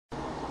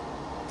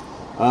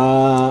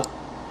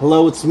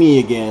Hello, it's me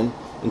again,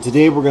 and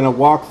today we're going to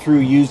walk through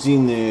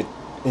using the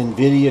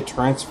Nvidia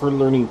Transfer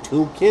Learning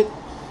Toolkit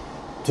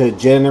to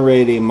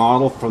generate a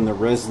model from the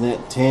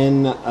ResNet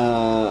 10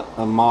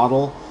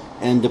 model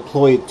and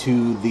deploy it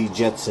to the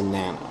Jetson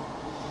Nano.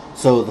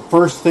 So the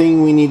first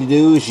thing we need to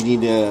do is you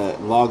need to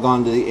log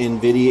on to the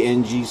Nvidia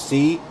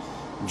NGC,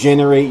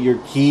 generate your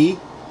key,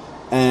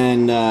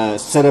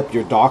 and set up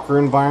your Docker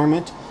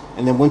environment.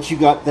 And then once you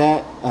got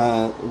that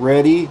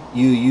ready,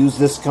 you use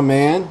this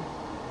command.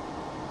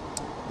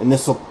 And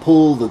this will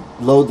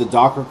load the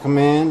Docker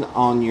command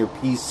on your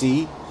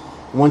PC.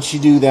 Once you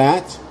do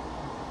that,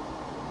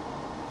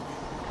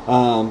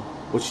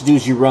 what you do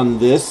is you run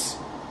this.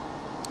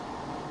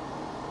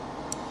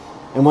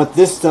 And what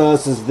this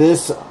does is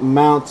this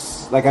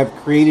mounts, like I've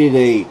created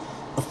a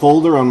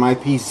folder on my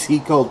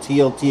PC called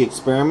TLT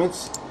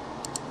Experiments.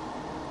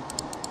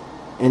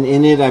 And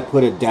in it I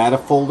put a data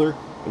folder.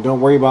 And don't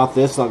worry about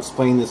this, I'll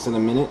explain this in a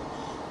minute.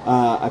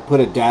 I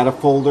put a data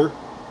folder.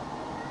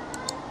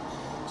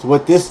 So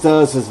what this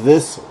does is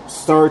this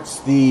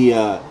starts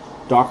the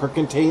Docker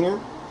container,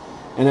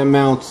 and it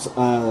mounts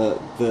the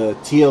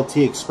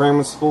TLT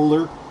Experiments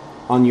folder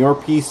on your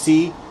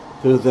PC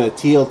to the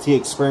TLT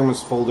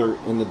Experiments folder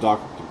in the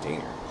Docker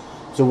container.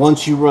 So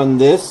once you run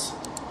this,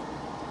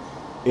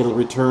 it'll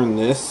return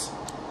this.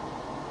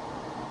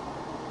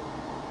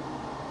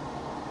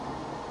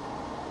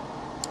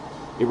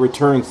 It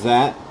returns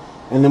that.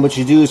 And then what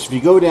you do is if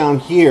you go down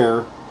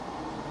here,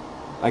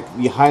 like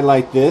you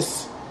highlight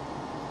this,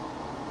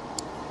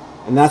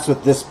 and that's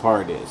what this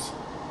part is.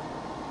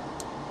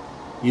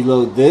 You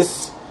load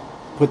this,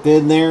 put it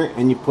in there,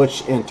 and you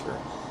push enter.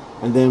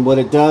 And then what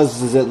it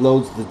does is it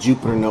loads the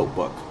Jupyter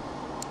notebook.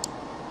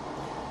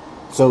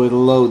 So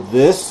it'll load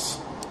this.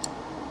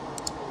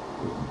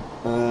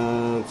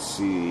 Let's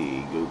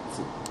see.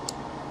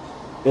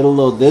 It'll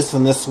load this,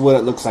 and this is what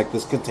it looks like.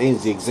 This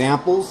contains the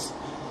examples,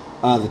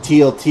 the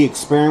TLT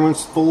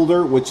Experiments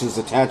folder, which is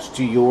attached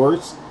to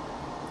yours.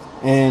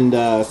 And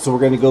so we're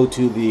going to go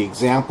to the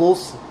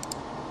examples.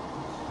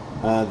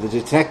 The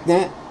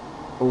DetectNet,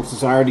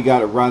 since I already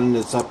got it running,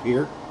 it's up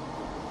here.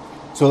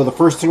 So the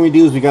first thing we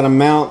do is we got to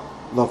mount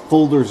the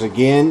folders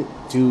again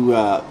to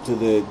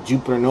the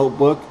Jupyter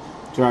notebook,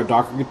 to our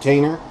Docker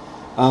container.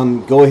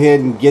 Go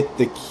ahead and get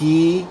the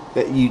key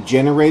that you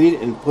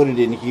generated and put it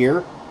in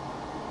here,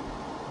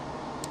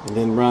 and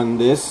then run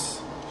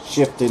this,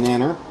 shift and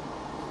enter.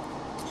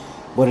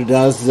 What it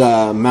does,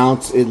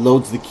 it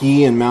loads the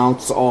key and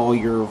mounts all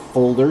your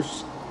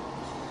folders.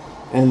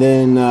 And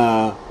then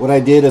what I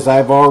did is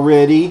I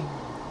already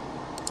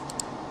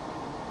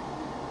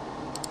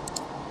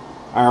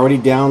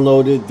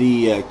downloaded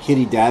the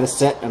Kitty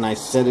dataset, and I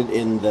set it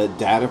in the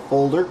data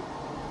folder.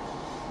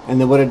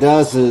 And then what it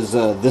does is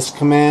this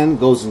command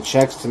goes and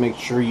checks to make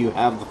sure you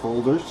have the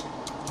folders.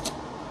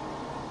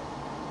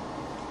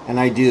 And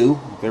I do.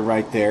 They're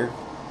right there.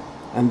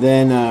 And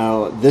then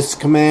this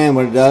command,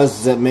 what it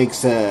does is it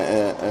makes it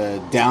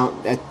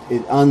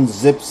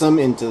unzips them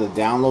into the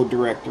download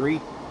directory.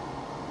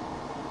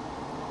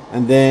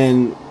 And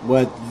then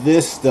what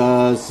this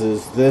does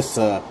is this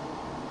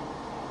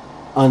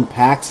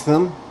unpacks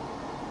them.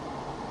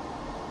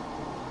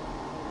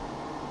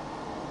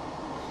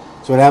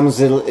 So what happens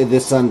is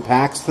this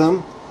unpacks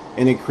them,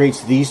 and it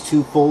creates these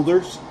two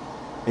folders.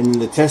 And in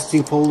the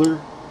testing folder,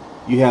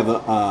 you have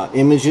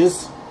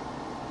images.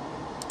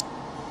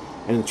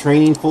 And in the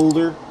training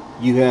folder,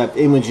 you have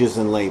images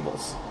and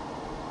labels.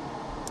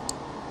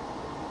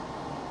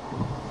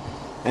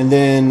 And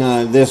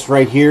then this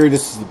right here,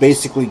 this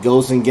basically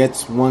goes and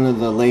gets one of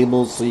the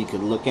labels so you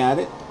can look at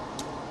it.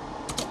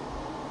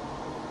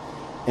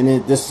 And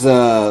this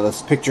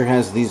picture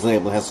has these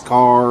labels. It has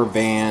car,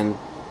 van,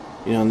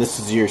 and this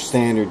is your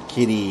standard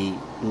Kitty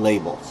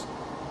labels.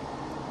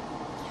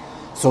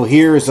 So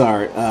here's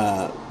our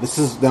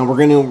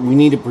we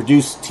need to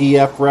produce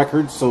TF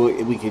records so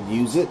we could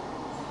use it.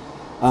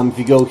 If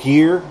you go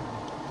here,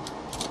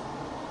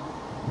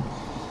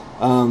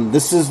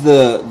 this is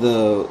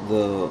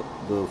the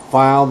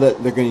file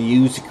that they're going to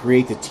use to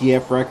create the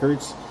TF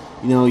records.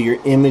 Your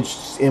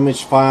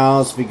image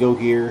files. If we go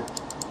here,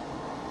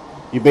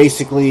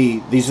 these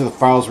are the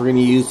files we're going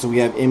to use. So we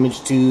have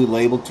image 2,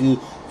 label 2.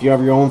 If you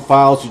have your own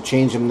files, you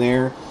change them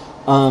there.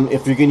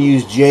 If you're going to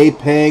use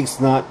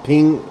JPEGs, not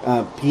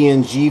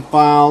PNG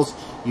files,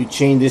 you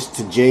change this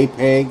to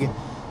JPEG.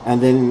 And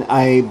then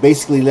I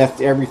basically left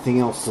everything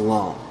else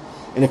alone.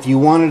 And if you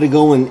wanted to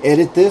go and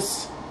edit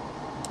this,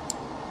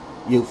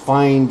 you'll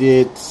find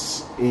it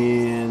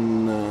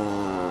in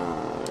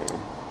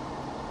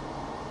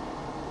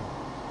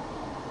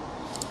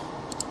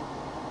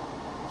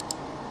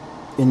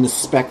the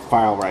spec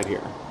file right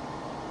here.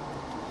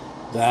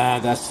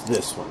 That's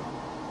this one.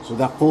 So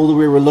that folder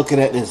we were looking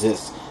at is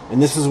this.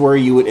 And this is where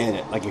you would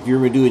edit. Like if you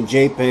were doing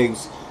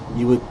JPEGs,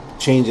 you would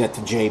change that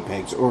to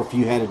JPEGs. Or if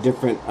you had a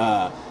different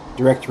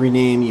directory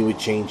name, you would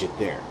change it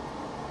there.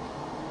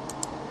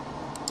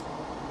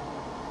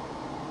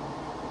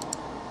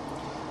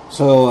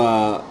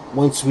 So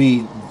once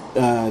we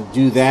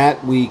do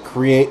that, we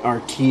create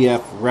our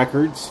TF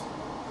records.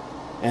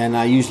 And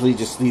I usually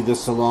just leave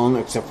this alone,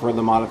 except for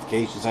the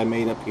modifications I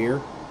made up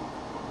here.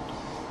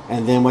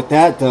 And then what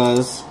that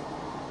does,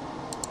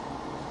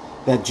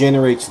 that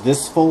generates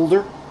this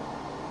folder.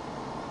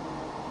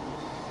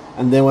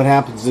 And then what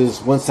happens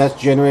is, once that's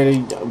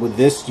generated with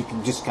this, you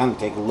can just kind of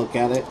take a look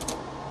at it.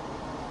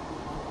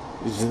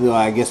 This is,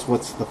 I guess,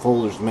 what's the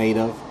folder's made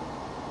of.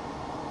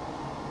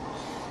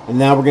 And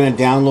now we're going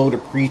to download a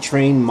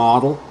pre-trained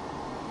model.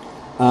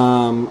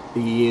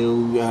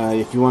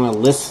 If you want to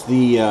list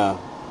the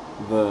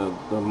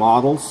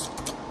models,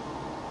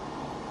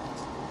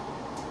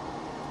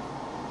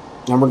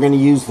 and we're going to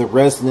use the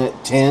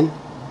ResNet 10.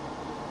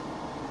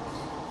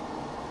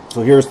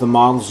 So here's the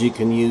models you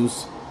can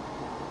use.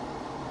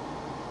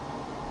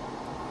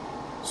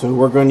 So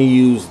we're going to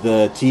use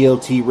the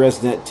TLT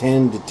ResNet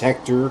 10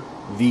 detector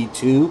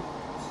V2.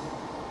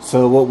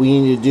 So what we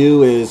need to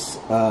do is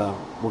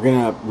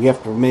we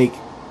have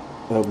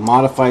to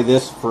modify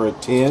this for a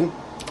 10,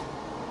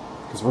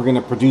 because we're going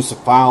to produce a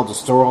file to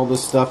store all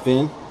this stuff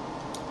in.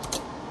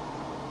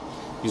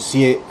 You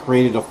see it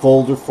created a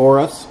folder for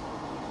us,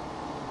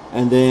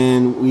 and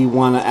then we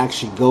want to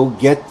actually go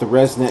get the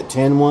ResNet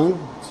 10 one.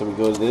 So we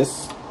go to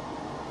this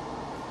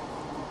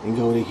and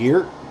go to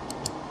here.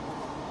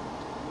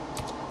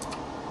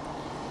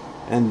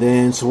 And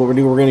then, so what we're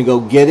going to go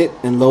get it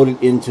and load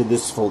it into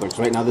this folder.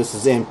 So right now this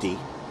is empty.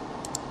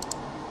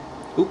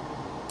 Oop.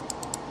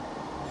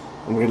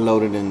 And we're going to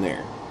load it in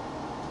there.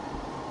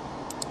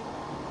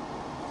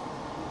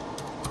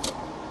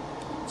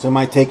 So it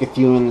might take a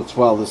few minutes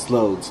while this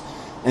loads.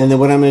 And then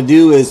what I'm going to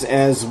do is,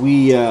 I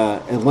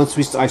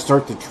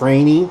start the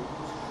training,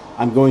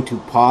 I'm going to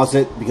pause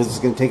it because it's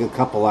going to take a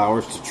couple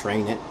hours to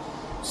train it.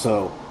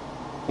 So,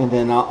 and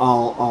then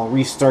I'll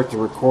restart the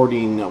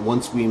recording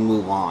once we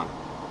move on.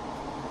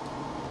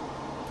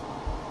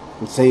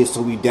 And say,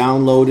 so we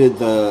downloaded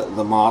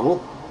the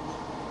model,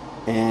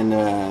 and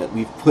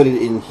we've put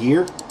it in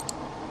here,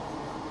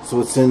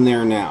 so it's in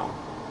there now.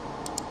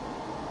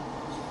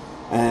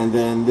 And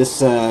then this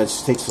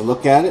just takes a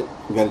look at it.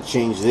 We got to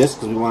change this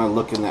because we want to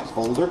look in that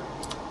folder.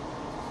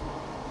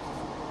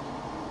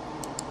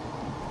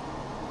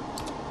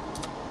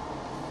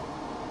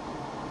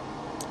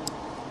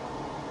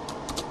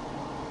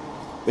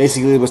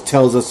 Basically, what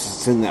tells us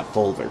it's in that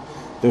folder.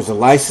 There's a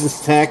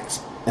license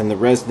text and the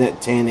ResNet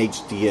 10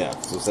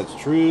 HDF. So if that's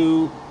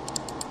true,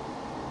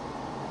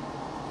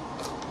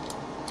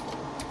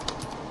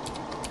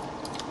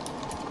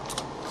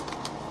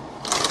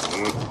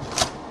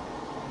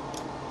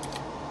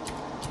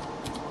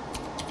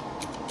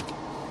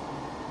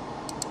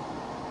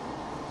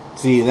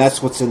 see,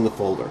 that's what's in the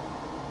folder.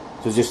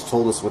 So it just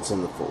told us what's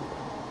in the folder.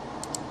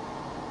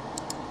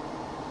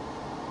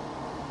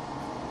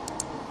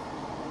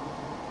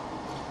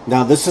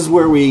 Now this is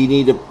where we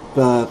need to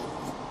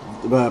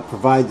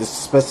provide the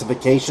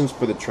specifications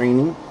for the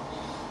training.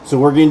 So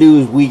what we're going to do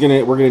is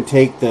we're going to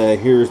take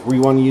we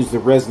want to use the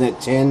ResNet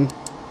 10.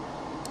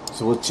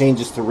 So we'll change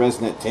this to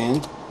ResNet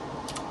 10.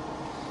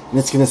 And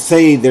it's going to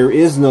say there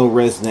is no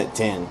ResNet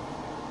 10.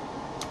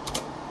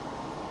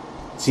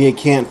 See, it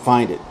can't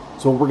find it.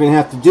 So what we're going to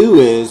have to do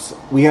is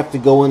we have to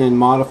go in and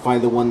modify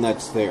the one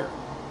that's there.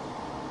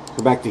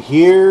 Go back to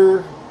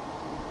here.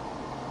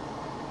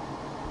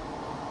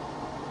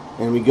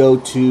 And we go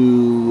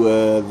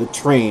to the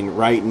train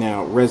right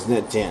now,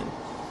 ResNet 10.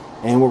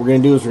 And what we're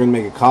going to do is we're going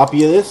to make a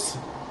copy of this.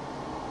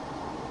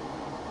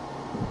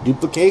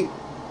 Duplicate.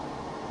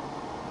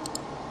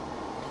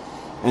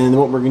 And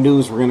what we're going to do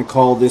is we're going to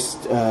call this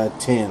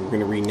 10. We're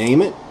going to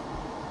rename it.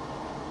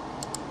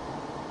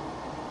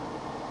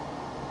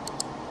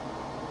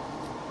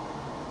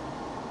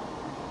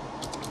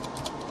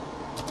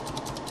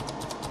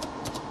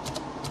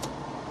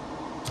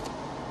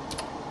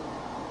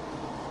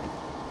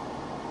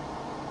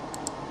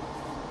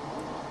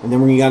 And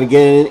then we got to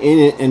get in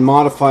it and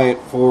modify it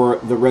for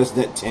the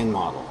ResNet 10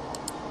 model.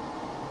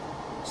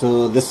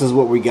 So this is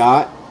what we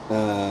got.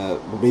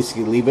 We'll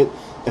basically leave it.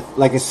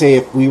 Like I say,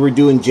 if we were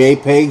doing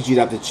JPEGs, you'd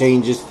have to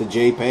change this to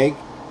JPEG.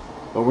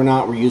 But we're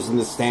not. We're using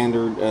the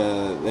standard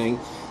thing.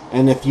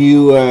 And if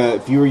you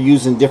were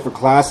using different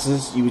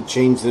classes, you would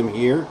change them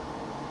here.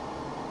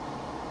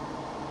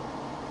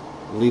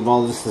 Leave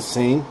all this the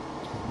same.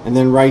 And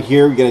then right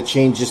here, we got to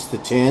change this to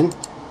 10.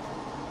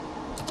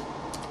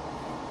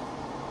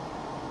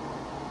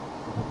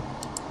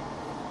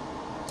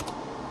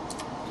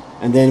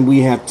 And then we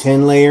have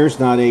 10 layers,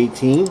 not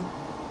 18.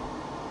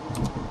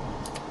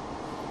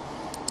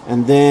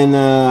 And then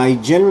I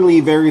generally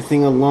leave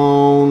everything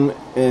alone.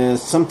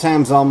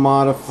 Sometimes I'll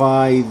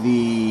modify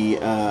the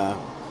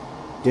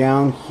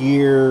down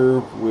here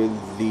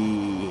with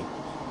the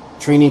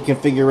training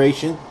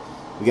configuration.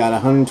 We got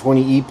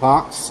 120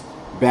 epochs,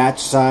 batch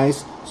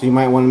size. So you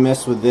might want to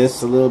mess with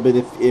this a little bit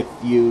if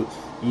you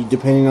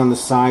depending on the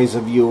size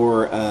of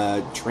your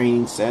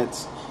training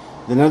sets.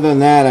 Then other than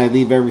that, I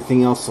leave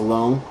everything else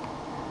alone.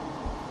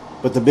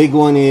 But the big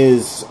one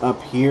is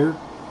up here.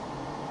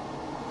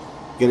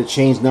 Got to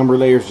change number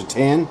layers to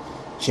 10.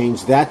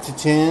 Change that to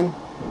 10.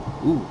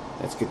 Ooh,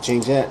 that's good.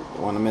 Change that.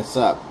 Don't want to mess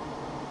up.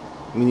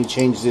 I'm going to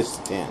change this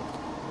to 10.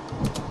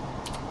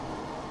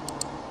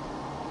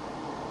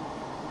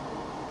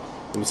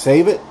 Let me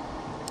save it.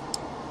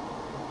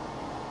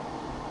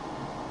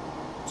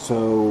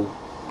 So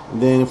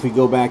then if we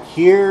go back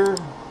here,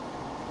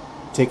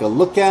 take a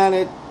look at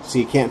it,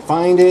 see you can't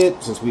find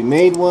it. Since we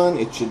made one,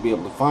 it should be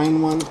able to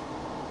find one.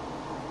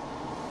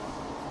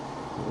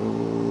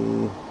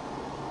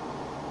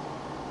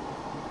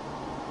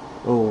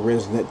 Oh,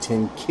 ResNet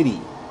 10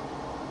 Kitty.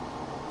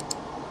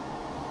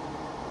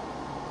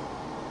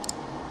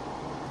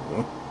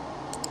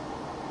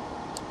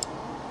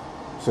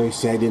 So you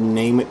see I didn't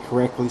name it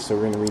correctly, so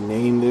we're going to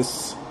rename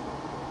this.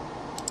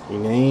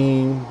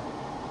 Rename.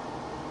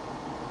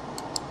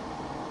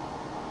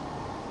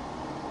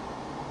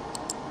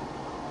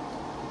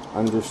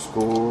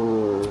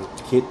 Underscore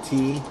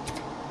Kitty.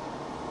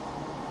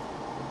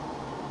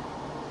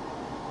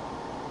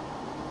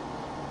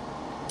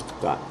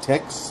 Dot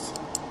text.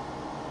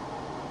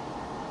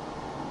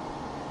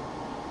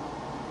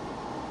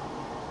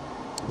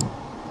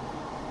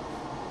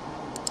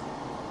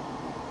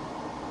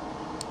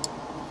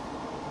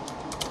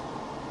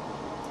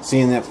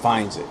 Seeing that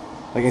finds it.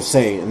 Like I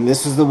say, and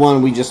this is the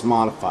one we just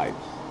modified.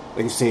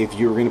 Like I say, if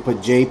you were going to put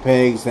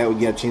JPEGs, that would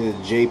get changed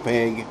to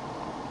JPEG.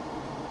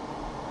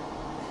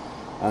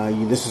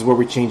 This is where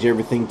we change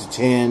everything to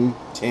 10,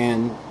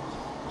 10,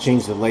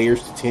 change the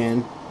layers to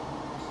 10.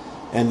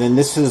 And then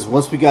this is,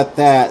 once we got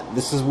that,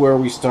 this is where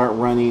we start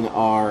running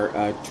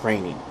our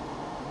training.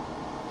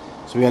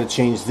 So we got to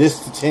change this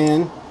to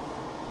 10.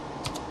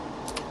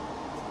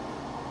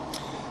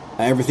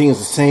 Everything is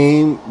the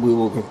same. We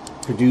will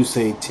produce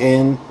a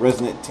 10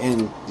 ResNet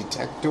 10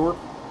 detector.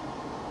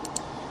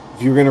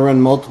 If you're going to run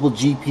multiple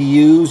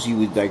GPUs, you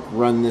would like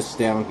run this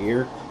down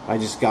here. I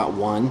just got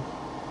one.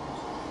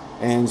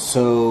 And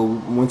so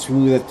once we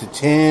move that to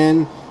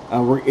 10,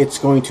 it's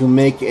going to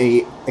make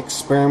a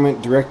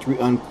experiment directory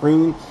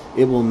unprune.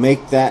 It will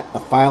make that a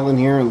file in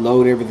here and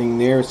load everything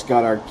there. It's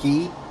got our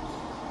key.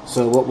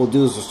 So what we'll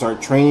do is we'll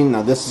start training.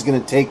 Now this is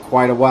going to take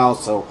quite a while.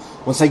 So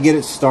once I get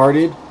it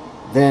started,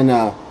 then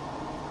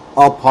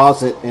I'll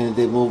pause it and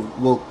then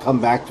we'll come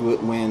back to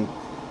it when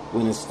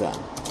it's done.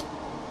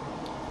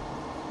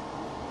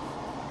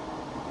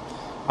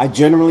 I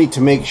generally,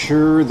 to make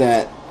sure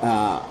that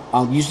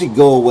I'll usually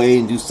go away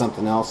and do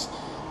something else,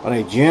 but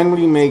I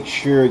generally make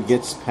sure it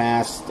gets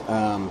past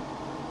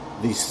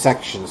these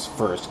sections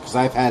first, because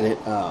I've had it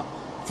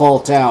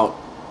fault out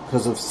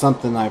because of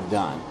something I've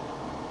done.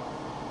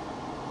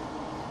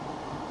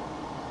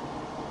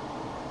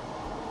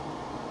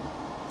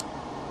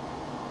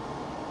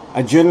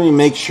 I generally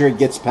make sure it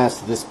gets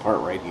past this part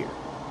right here.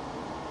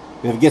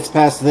 If it gets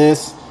past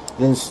this,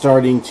 then it's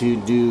starting to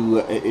do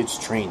its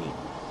training.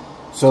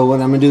 So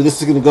what I'm going to do,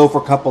 this is going to go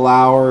for a couple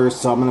hours,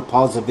 so I'm going to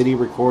pause the video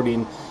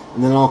recording,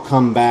 and then I'll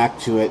come back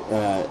to it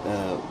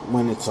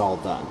when it's all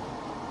done.